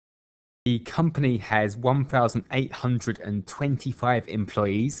The company has 1,825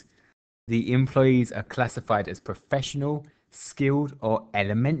 employees. The employees are classified as professional, skilled, or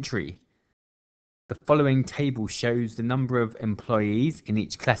elementary. The following table shows the number of employees in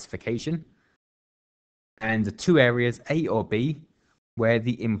each classification and the two areas, A or B, where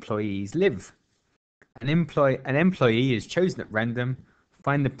the employees live. An employee is chosen at random.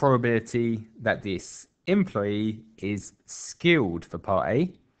 Find the probability that this employee is skilled for part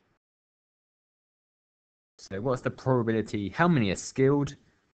A. So what's the probability? How many are skilled?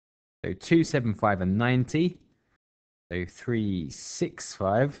 So 275 and 90. So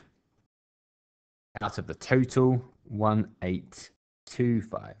 365 out of the total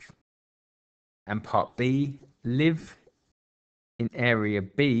 1825. And part B, live in area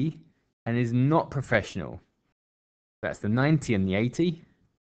B and is not professional. That's the 90 and the 80.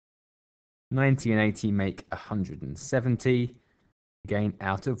 90 and 80 make 170, again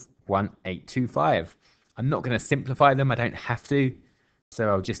out of 1825. I'm not going to simplify them, I don't have to, so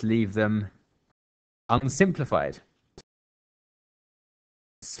I'll just leave them unsimplified.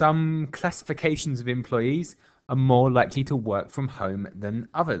 Some classifications of employees are more likely to work from home than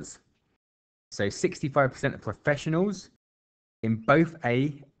others. So 65% of professionals in both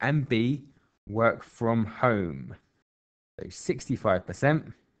A and B work from home. So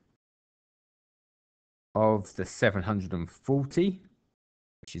 65% of the 740,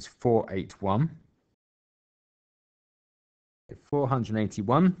 which is 481.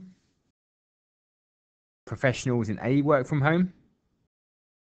 481 professionals in A work from home,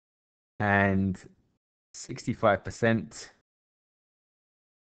 and 65%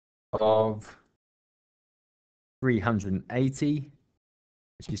 of 380,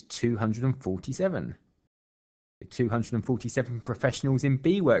 which is 247. 247 professionals in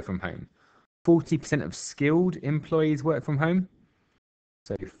B work from home. 40% of skilled employees work from home.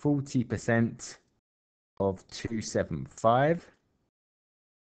 So 40% of 275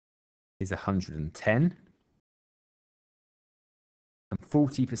 is 110. And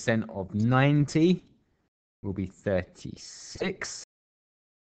 40% of 90 will be 36.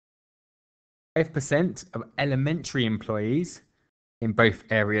 5% of elementary employees in both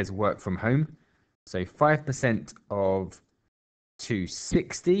areas work from home. So 5% of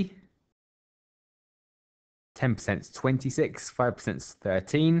 260, 10% is 26, 5% is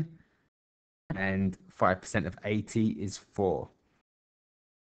 13, and 5% of 80 is 4.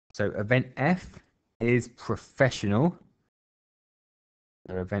 So event F is professional.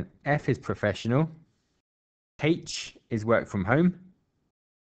 So event F is professional. H is work from home.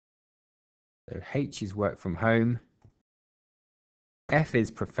 So H is work from home. F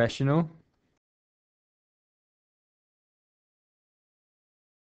is professional.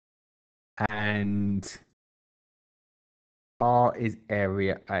 And R is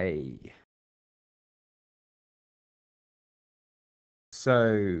area A.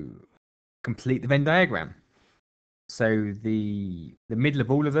 So complete the Venn diagram. So the middle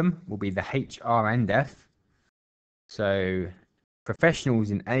of all of them will be the H, R, and F. So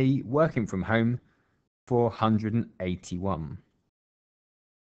professionals in A working from home, 481.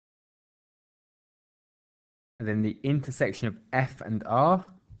 And then the intersection of F and R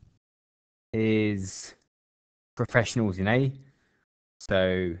is professionals in A.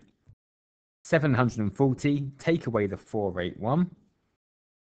 So 740, take away the 481.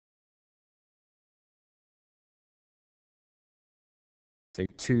 So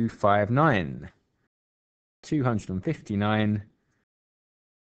 259. 259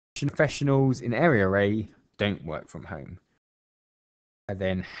 professionals in area A don't work from home. And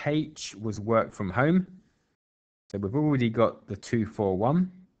then H was work from home. So we've already got the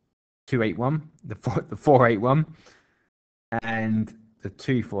 241, 281, the 481, and the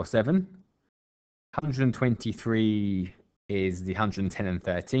 247. 123 is the 110 and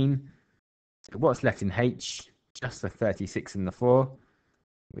 13. So what's left in H? Just the 36 and the 4,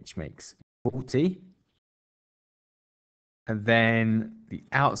 which makes 40. And then the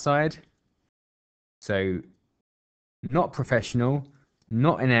outside, so not professional,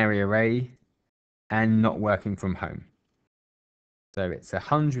 not in area A, and not working from home. So it's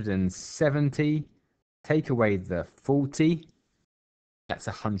 170, take away the 40, that's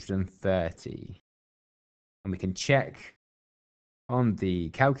 130. And we can check on the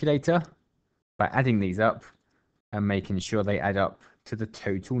calculator by adding these up and making sure they add up to the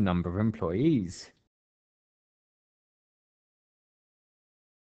total number of employees.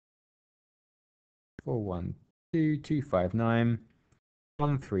 Four, 1, 2, 259,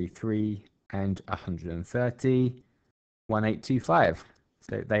 133, and 130, 1825.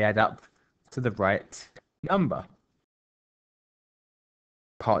 So they add up to the right number.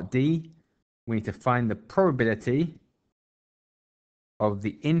 Part D, we need to find the probability of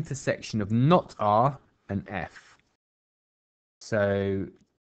the intersection of not R and F. So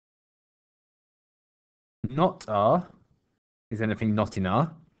not R is anything not in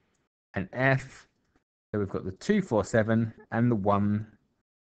R, and F, so we've got the 247 and the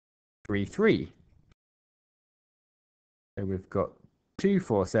 133. So we've got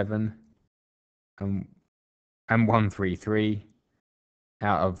 247 and 133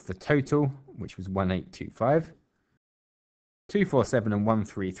 out of the total, which was 1825. 247 and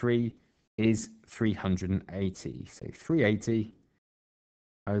 133 is 380. So 380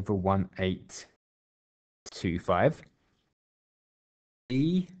 over 1825.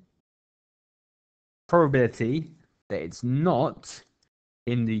 The probability that it's not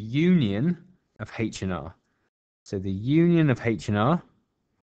in the union of H and R. So the union of H and R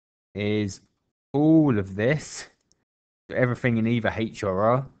is all of this, so everything in either H or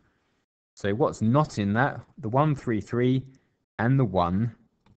R. So what's not in that? The 133 and the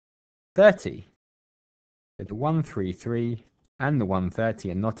 130. So the 133 and the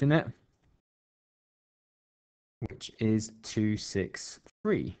 130 are not in it, which is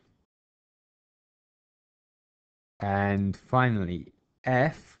 263. And finally,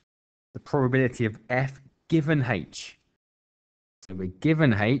 F, the probability of F given H. So we're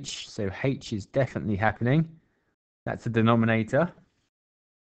given H, so H is definitely happening. That's the denominator.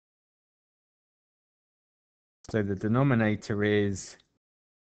 So the denominator is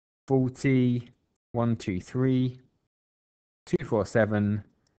 40, 123, 247,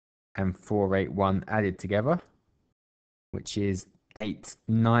 and 481 added together, which is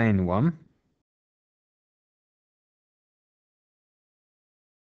 891.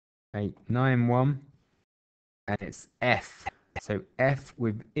 891, and it's F. So F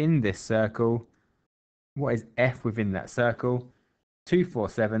within this circle. What is F within that circle?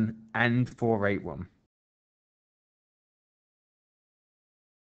 247 and 481,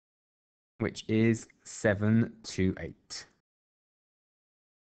 which is 728.